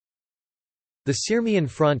The Syrmian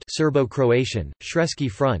Front Serbo-Croatian,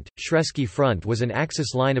 Shreski Front was an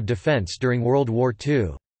Axis line of defense during World War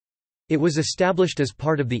II. It was established as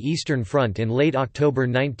part of the Eastern Front in late October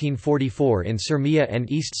 1944 in Syrmia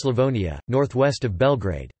and East Slavonia, northwest of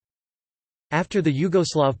Belgrade. After the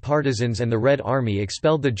Yugoslav partisans and the Red Army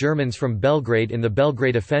expelled the Germans from Belgrade in the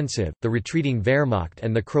Belgrade Offensive, the retreating Wehrmacht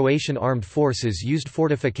and the Croatian armed forces used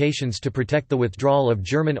fortifications to protect the withdrawal of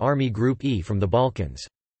German Army Group E from the Balkans.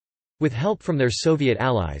 With help from their Soviet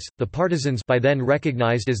allies, the partisans, by then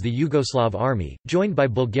recognized as the Yugoslav Army, joined by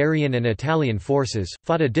Bulgarian and Italian forces,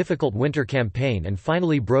 fought a difficult winter campaign and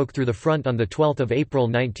finally broke through the front on 12 April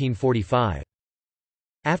 1945.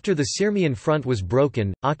 After the Syrmian Front was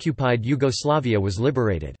broken, occupied Yugoslavia was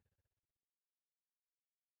liberated.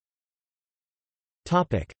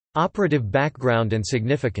 Operative background and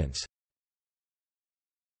significance.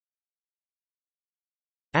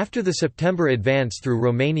 After the September advance through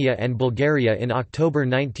Romania and Bulgaria in October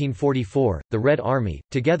 1944, the Red Army,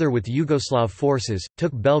 together with Yugoslav forces,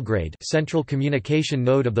 took Belgrade, central communication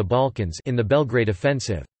node of the Balkans, in the Belgrade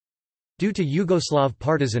Offensive. Due to Yugoslav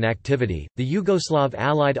partisan activity, the Yugoslav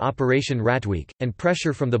allied Operation Ratweek, and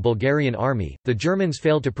pressure from the Bulgarian army, the Germans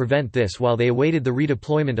failed to prevent this while they awaited the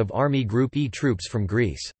redeployment of Army Group E troops from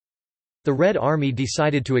Greece. The Red Army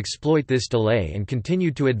decided to exploit this delay and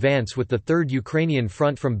continued to advance with the Third Ukrainian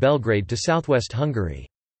Front from Belgrade to southwest Hungary.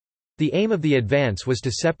 The aim of the advance was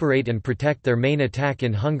to separate and protect their main attack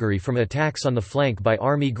in Hungary from attacks on the flank by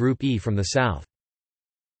Army Group E from the south.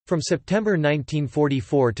 From September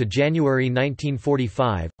 1944 to January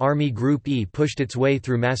 1945, Army Group E pushed its way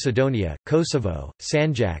through Macedonia, Kosovo,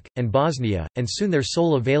 Sanjak, and Bosnia, and soon their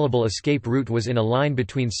sole available escape route was in a line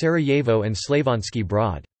between Sarajevo and Slavonski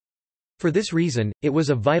Brod. For this reason, it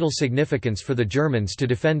was of vital significance for the Germans to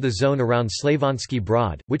defend the zone around Slavonski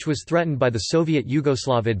Brod, which was threatened by the Soviet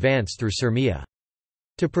Yugoslav advance through Syrmia.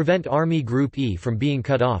 To prevent Army Group E from being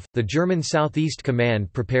cut off, the German Southeast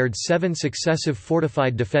Command prepared 7 successive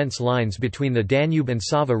fortified defense lines between the Danube and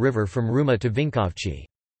Sava River from Ruma to Vinkovci.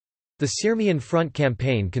 The Syrmian Front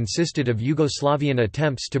campaign consisted of Yugoslavian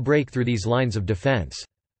attempts to break through these lines of defense.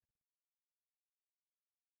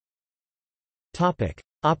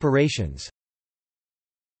 Operations.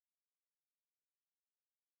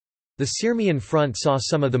 The Syrmian Front saw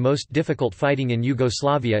some of the most difficult fighting in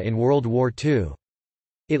Yugoslavia in World War II.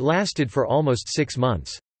 It lasted for almost 6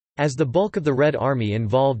 months. As the bulk of the Red Army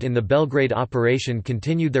involved in the Belgrade operation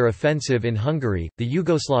continued their offensive in Hungary, the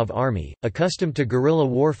Yugoslav Army, accustomed to guerrilla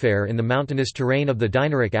warfare in the mountainous terrain of the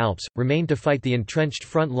Dinaric Alps, remained to fight the entrenched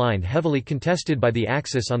front line heavily contested by the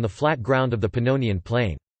Axis on the flat ground of the Pannonian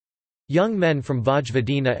Plain. Young men from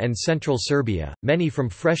Vojvodina and central Serbia, many from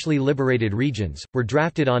freshly liberated regions, were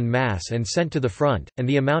drafted en masse and sent to the front, and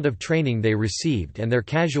the amount of training they received and their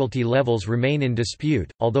casualty levels remain in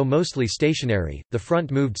dispute. Although mostly stationary, the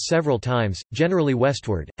front moved several times, generally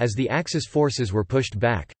westward, as the Axis forces were pushed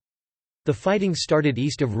back. The fighting started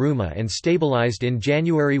east of Ruma and stabilized in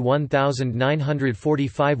January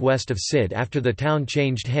 1945 west of Sid after the town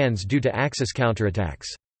changed hands due to Axis counterattacks.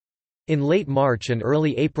 In late March and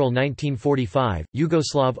early April 1945,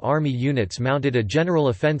 Yugoslav army units mounted a general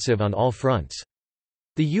offensive on all fronts.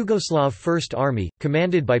 The Yugoslav First Army,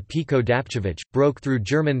 commanded by Peko Dapčević, broke through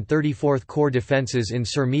German 34th Corps defences in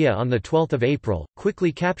Syrmia on 12 April,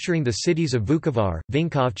 quickly capturing the cities of Vukovar,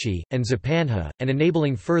 Vinkovci, and Županja, and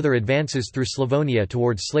enabling further advances through Slavonia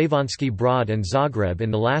towards Slavonski Brod and Zagreb in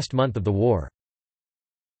the last month of the war.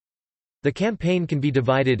 The campaign can be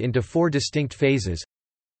divided into 4 distinct phases.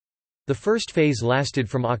 The first phase lasted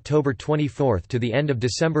from October 24 to the end of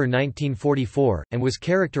December 1944, and was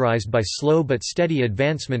characterized by slow but steady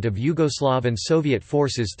advancement of Yugoslav and Soviet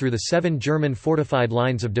forces through the 7 German fortified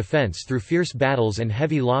lines of defense through fierce battles and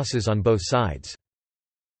heavy losses on both sides.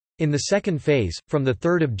 In the second phase, from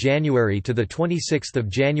 3 January to 26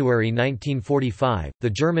 January 1945, the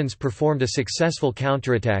Germans performed a successful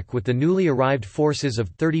counterattack with the newly arrived forces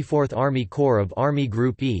of 34th Army Corps of Army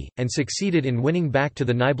Group E, and succeeded in winning back to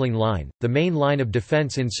the Nibelung Line, the main line of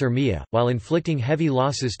defense in Syrmia, while inflicting heavy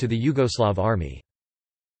losses to the Yugoslav army.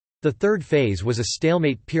 The third phase was a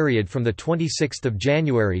stalemate period from 26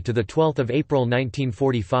 January to 12 April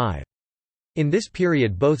 1945. In this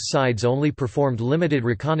period both sides only performed limited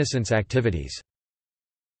reconnaissance activities.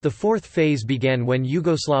 The fourth phase began when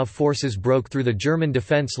Yugoslav forces broke through the German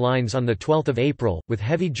defense lines on 12 April, with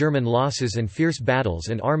heavy German losses and fierce battles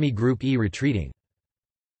and Army Group E retreating.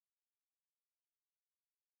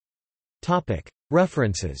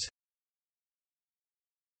 References.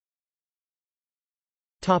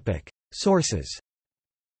 Sources.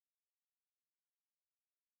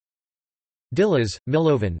 Dillas,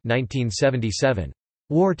 Milovan 1977.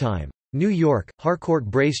 Wartime. New York, Harcourt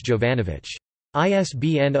Brace Jovanovich.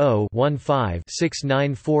 ISBN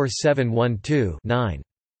 0-15-694712-9.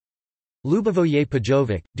 Lubovoye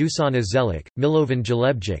Pajovic, Dusan Zelik, Milovan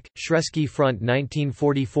Jalebjic, Shresky Front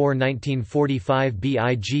 1944–1945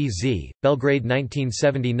 BIGZ, Belgrade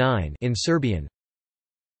 1979 in Serbian.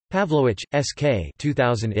 Pavlovich, S.K.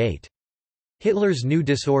 2008. Hitler's New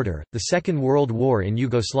Disorder, The Second World War in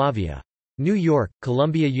Yugoslavia. New York,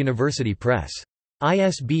 Columbia University Press.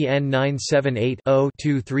 ISBN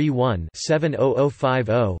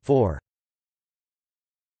 978-0-231-70050-4.